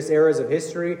previous eras of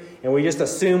history, and we just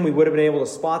assume we would have been able to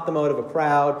spot them out of a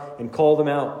crowd and call them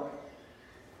out.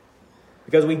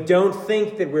 Because we don't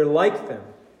think that we're like them.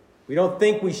 We don't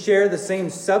think we share the same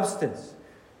substance,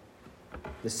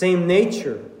 the same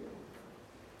nature.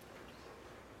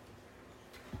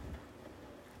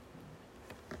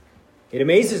 It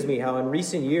amazes me how in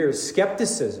recent years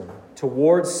skepticism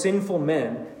towards sinful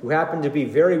men who happen to be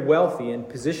very wealthy in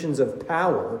positions of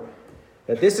power,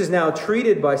 that this is now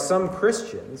treated by some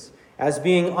Christians as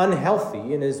being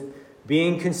unhealthy and as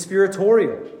being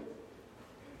conspiratorial.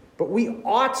 But we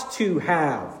ought to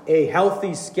have a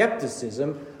healthy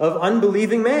skepticism of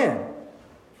unbelieving man.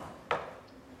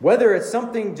 Whether it's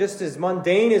something just as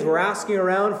mundane as we're asking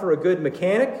around for a good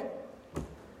mechanic,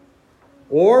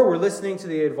 or we're listening to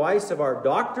the advice of our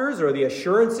doctors or the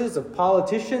assurances of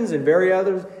politicians and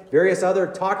various other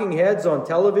talking heads on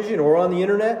television or on the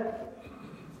internet.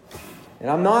 And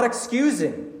I'm not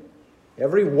excusing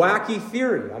every wacky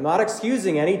theory. I'm not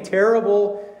excusing any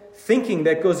terrible thinking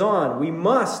that goes on. We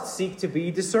must seek to be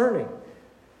discerning.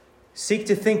 Seek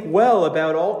to think well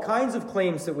about all kinds of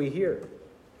claims that we hear.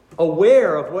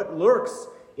 Aware of what lurks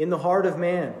in the heart of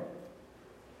man.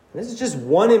 And this is just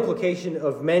one implication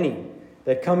of many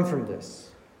that come from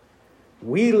this.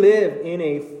 We live in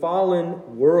a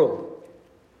fallen world,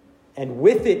 and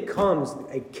with it comes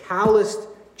a calloused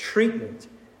treatment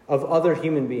of other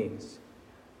human beings.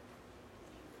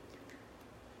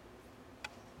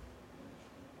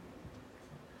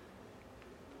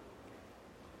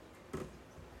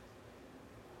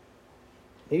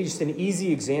 Maybe just an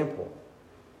easy example.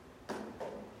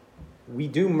 We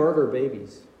do murder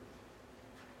babies.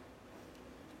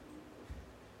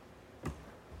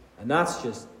 And that's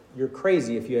just, you're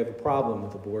crazy if you have a problem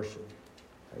with abortion.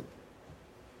 Right?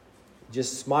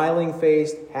 Just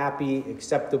smiling-faced, happy,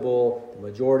 acceptable. The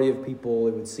majority of people,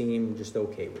 it would seem, just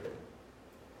okay with it.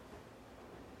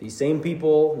 These same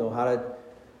people know how to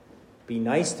be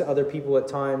nice to other people at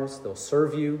times. They'll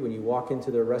serve you when you walk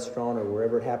into their restaurant or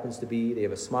wherever it happens to be. They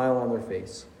have a smile on their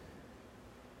face.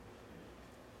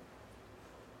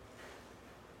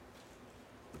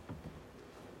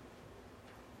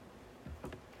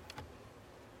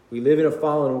 We live in a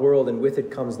fallen world, and with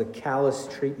it comes the callous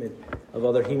treatment of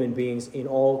other human beings in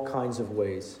all kinds of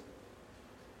ways.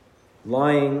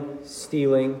 Lying,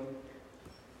 stealing,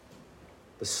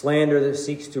 the slander that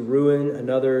seeks to ruin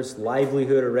another's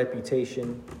livelihood or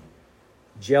reputation,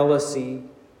 jealousy,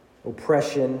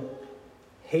 oppression,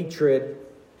 hatred,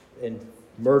 and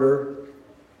murder.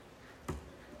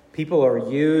 People are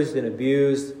used and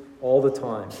abused all the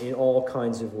time in all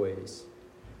kinds of ways.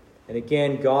 And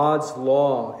again, God's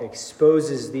law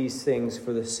exposes these things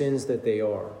for the sins that they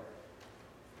are.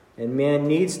 And man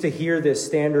needs to hear this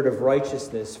standard of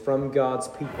righteousness from God's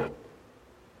people.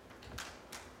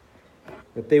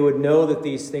 That they would know that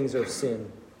these things are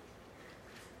sin.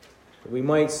 That we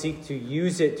might seek to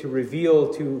use it to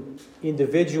reveal to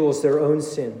individuals their own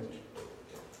sin.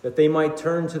 That they might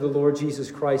turn to the Lord Jesus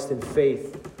Christ in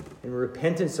faith and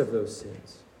repentance of those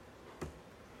sins.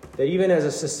 That even as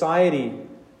a society,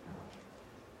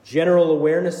 general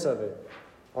awareness of it,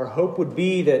 our hope would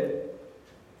be that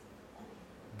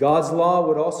God's law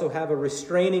would also have a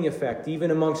restraining effect,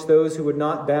 even amongst those who would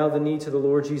not bow the knee to the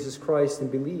Lord Jesus Christ and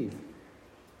believe.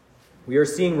 We are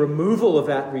seeing removal of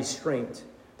that restraint,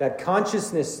 that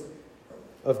consciousness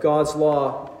of God's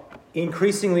law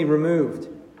increasingly removed.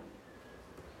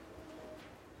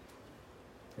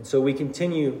 And so we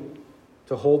continue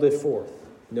to hold it forth.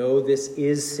 No, this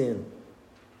is sin.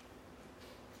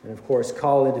 And of course,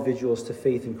 call individuals to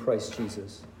faith in Christ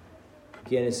Jesus.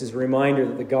 Again, this is a reminder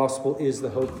that the gospel is the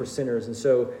hope for sinners. And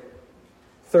so,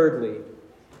 thirdly,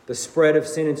 the spread of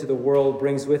sin into the world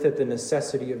brings with it the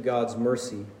necessity of God's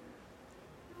mercy.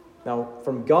 Now,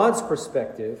 from God's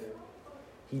perspective,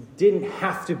 he didn't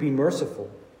have to be merciful.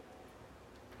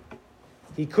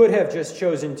 He could have just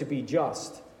chosen to be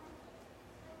just.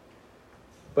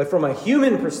 But from a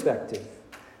human perspective,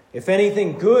 if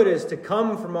anything good is to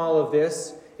come from all of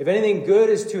this, if anything good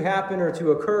is to happen or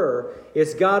to occur,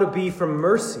 it's got to be from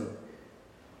mercy.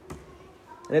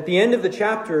 And at the end of the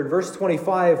chapter, in verse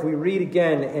 25, we read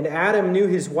again, "And Adam knew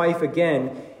his wife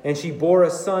again, and she bore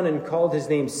a son and called his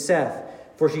name Seth.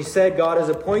 For she said, God has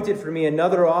appointed for me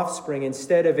another offspring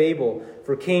instead of Abel,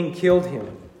 for Cain killed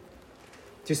him.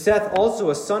 To Seth also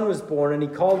a son was born, and he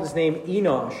called his name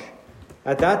Enosh.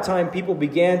 At that time people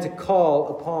began to call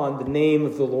upon the name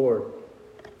of the Lord."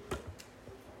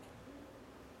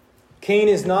 Cain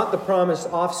is not the promised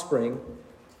offspring,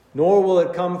 nor will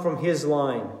it come from his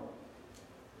line.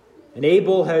 And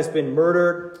Abel has been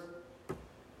murdered,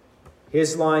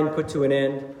 his line put to an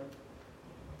end.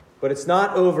 But it's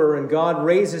not over, and God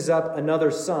raises up another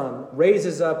son,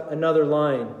 raises up another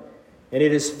line. And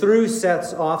it is through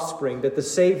Seth's offspring that the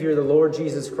Savior, the Lord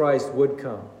Jesus Christ, would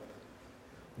come.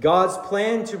 God's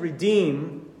plan to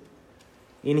redeem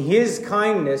in his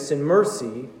kindness and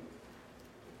mercy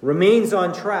remains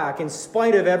on track in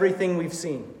spite of everything we've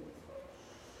seen.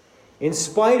 In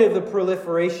spite of the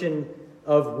proliferation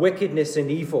of wickedness and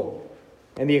evil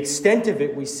and the extent of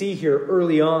it we see here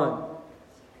early on.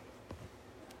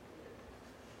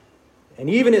 And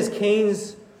even as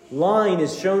Cain's line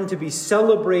is shown to be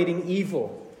celebrating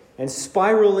evil And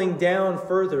spiraling down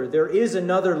further, there is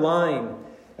another line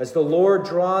as the Lord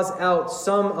draws out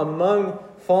some among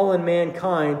fallen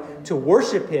mankind to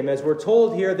worship him. As we're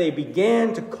told here, they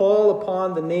began to call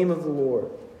upon the name of the Lord.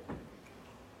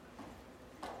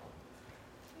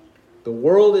 The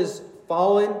world is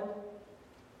fallen,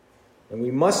 and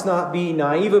we must not be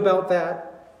naive about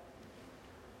that.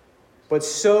 But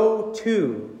so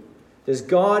too does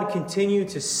God continue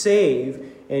to save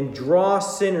and draw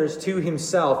sinners to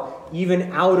himself,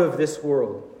 even out of this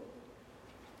world.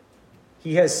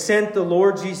 He has sent the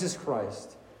Lord Jesus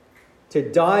Christ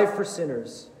to die for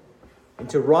sinners and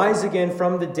to rise again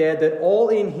from the dead, that all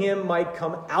in him might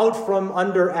come out from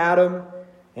under Adam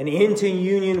and into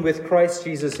union with Christ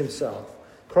Jesus himself.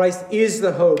 Christ is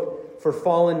the hope for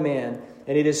fallen man,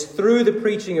 and it is through the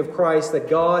preaching of Christ that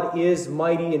God is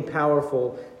mighty and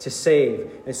powerful to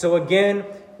save. And so again,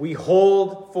 we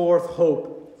hold forth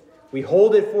hope. We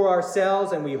hold it for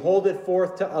ourselves and we hold it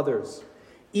forth to others.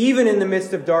 Even in the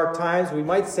midst of dark times, we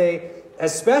might say,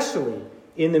 especially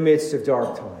in the midst of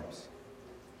dark times.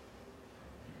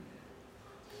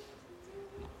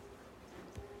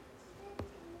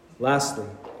 Lastly,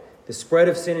 the spread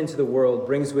of sin into the world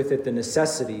brings with it the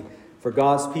necessity for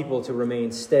God's people to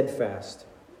remain steadfast.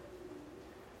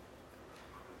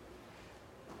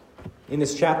 In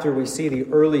this chapter, we see the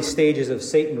early stages of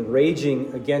Satan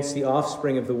raging against the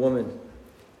offspring of the woman.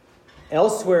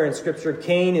 Elsewhere in Scripture,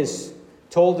 Cain is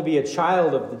told to be a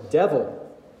child of the devil.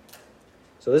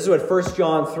 So this is what 1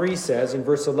 John 3 says in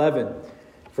verse 11.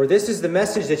 For this is the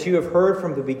message that you have heard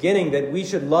from the beginning, that we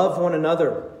should love one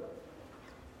another.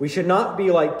 We should not be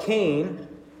like Cain,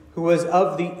 who was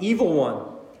of the evil one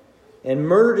and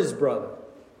murdered his brother.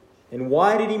 And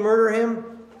why did he murder him?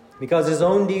 Because his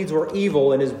own deeds were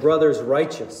evil and his brother's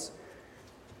righteous.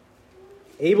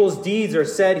 Abel's deeds are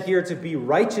said here to be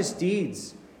righteous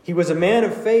deeds. He was a man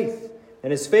of faith,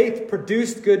 and his faith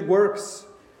produced good works,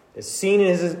 as seen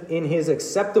in his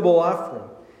acceptable offering.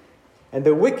 And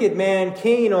the wicked man,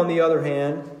 Cain, on the other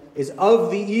hand, is of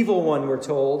the evil one, we're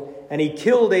told, and he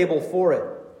killed Abel for it.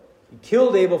 He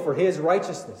killed Abel for his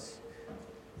righteousness.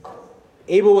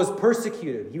 Abel was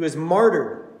persecuted. He was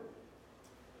martyred.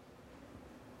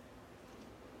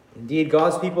 Indeed,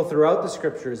 God's people throughout the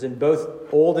Scriptures, in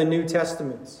both Old and New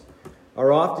Testaments,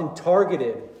 are often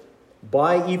targeted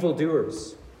by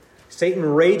evildoers. Satan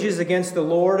rages against the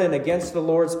Lord and against the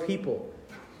Lord's people.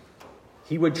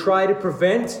 He would try to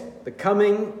prevent the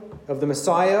coming of the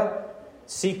Messiah,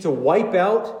 seek to wipe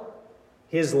out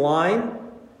his line.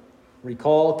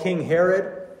 Recall King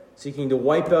Herod seeking to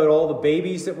wipe out all the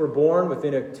babies that were born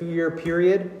within a 2-year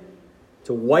period,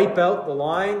 to wipe out the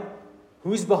line.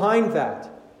 Who's behind that?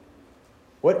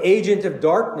 What agent of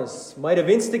darkness might have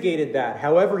instigated that?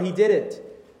 However he did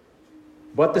it.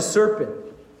 But the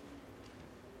serpent.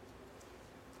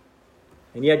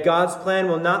 And yet God's plan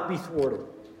will not be thwarted.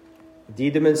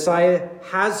 Indeed, the Messiah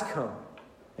has come,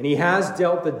 and he has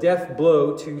dealt the death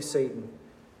blow to Satan.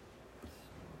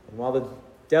 And while the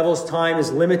devil's time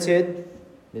is limited,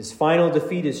 his final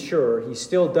defeat is sure, he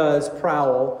still does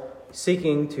prowl,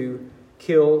 seeking to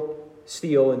kill,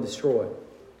 steal, and destroy.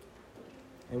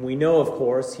 And we know, of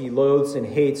course, he loathes and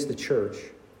hates the church.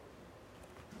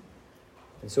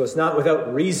 And so it's not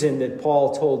without reason that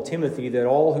Paul told Timothy that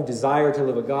all who desire to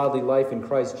live a godly life in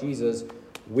Christ Jesus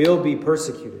will be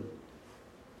persecuted.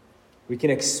 We can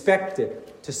expect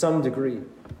it to some degree.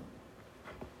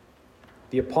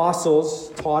 The apostles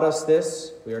taught us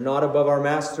this. We are not above our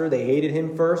master. They hated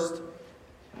him first.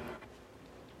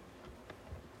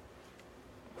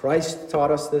 Christ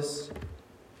taught us this.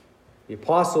 The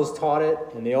apostles taught it,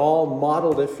 and they all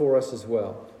modeled it for us as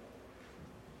well.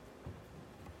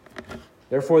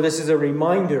 Therefore, this is a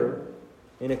reminder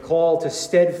and a call to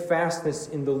steadfastness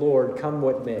in the Lord, come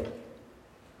what may.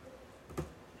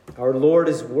 Our Lord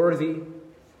is worthy.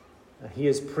 He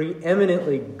is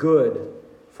preeminently good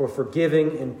for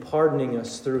forgiving and pardoning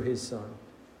us through his Son.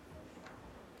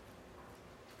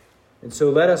 And so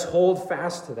let us hold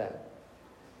fast to that.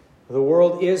 The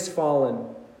world is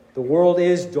fallen. The world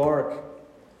is dark.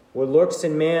 What lurks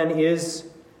in man is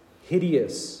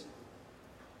hideous.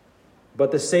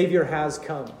 But the Savior has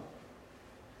come.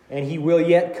 And he will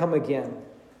yet come again.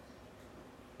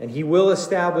 And he will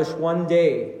establish one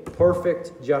day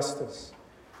perfect justice.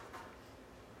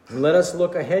 And let us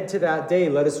look ahead to that day.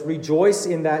 Let us rejoice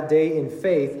in that day in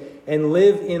faith and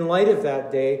live in light of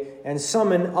that day and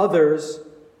summon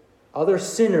other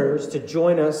sinners to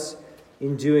join us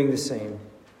in doing the same.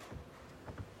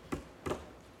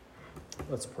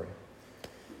 Let's pray.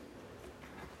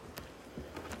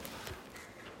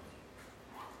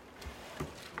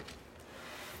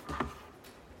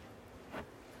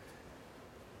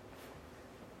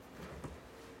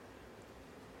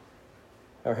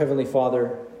 Our Heavenly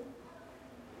Father,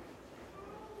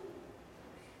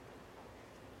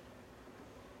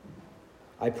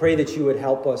 I pray that you would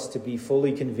help us to be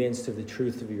fully convinced of the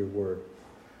truth of your word,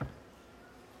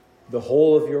 the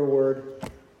whole of your word,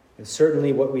 and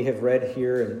certainly what we have read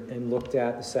here and looked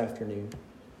at this afternoon.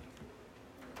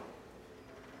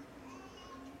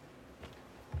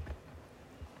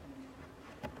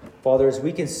 Father, as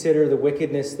we consider the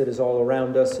wickedness that is all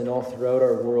around us and all throughout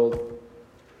our world,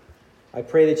 I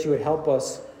pray that you would help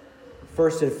us,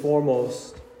 first and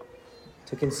foremost,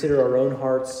 to consider our own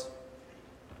hearts,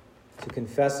 to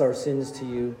confess our sins to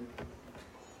you,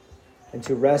 and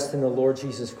to rest in the Lord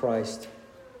Jesus Christ,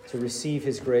 to receive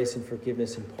his grace and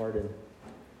forgiveness and pardon.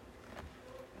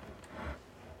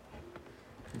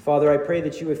 And Father, I pray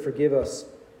that you would forgive us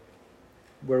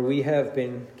where we have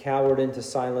been cowered into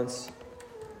silence,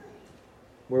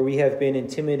 where we have been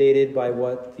intimidated by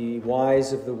what the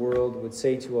wise of the world would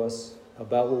say to us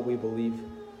about what we believe.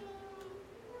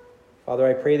 Father,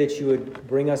 I pray that you would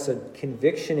bring us a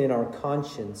conviction in our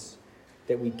conscience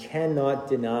that we cannot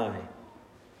deny.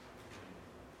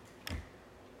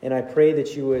 And I pray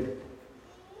that you would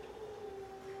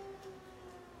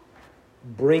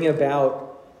bring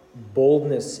about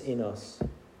boldness in us.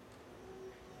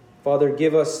 Father,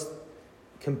 give us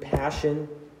compassion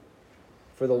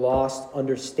for the lost,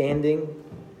 understanding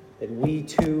that we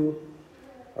too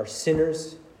are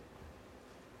sinners.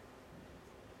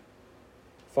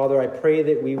 Father, I pray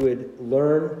that we would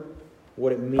learn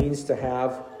what it means to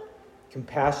have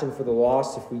compassion for the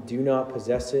lost if we do not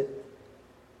possess it.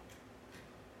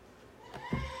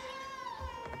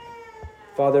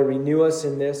 Father, renew us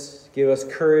in this. Give us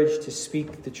courage to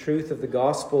speak the truth of the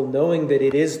gospel, knowing that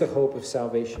it is the hope of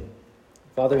salvation.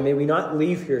 Father, may we not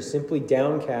leave here simply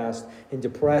downcast and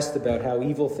depressed about how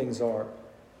evil things are,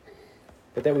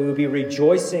 but that we would be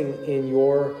rejoicing in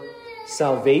your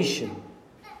salvation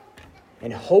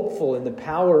and hopeful in the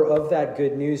power of that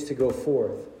good news to go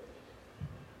forth.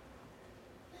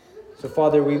 So,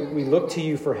 Father, we look to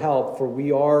you for help, for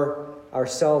we are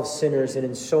ourselves sinners and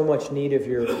in so much need of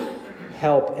your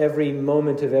help every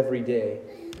moment of every day.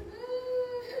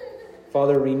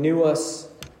 Father, renew us,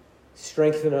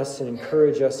 strengthen us, and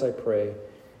encourage us, I pray.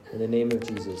 In the name of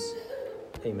Jesus,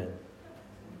 amen.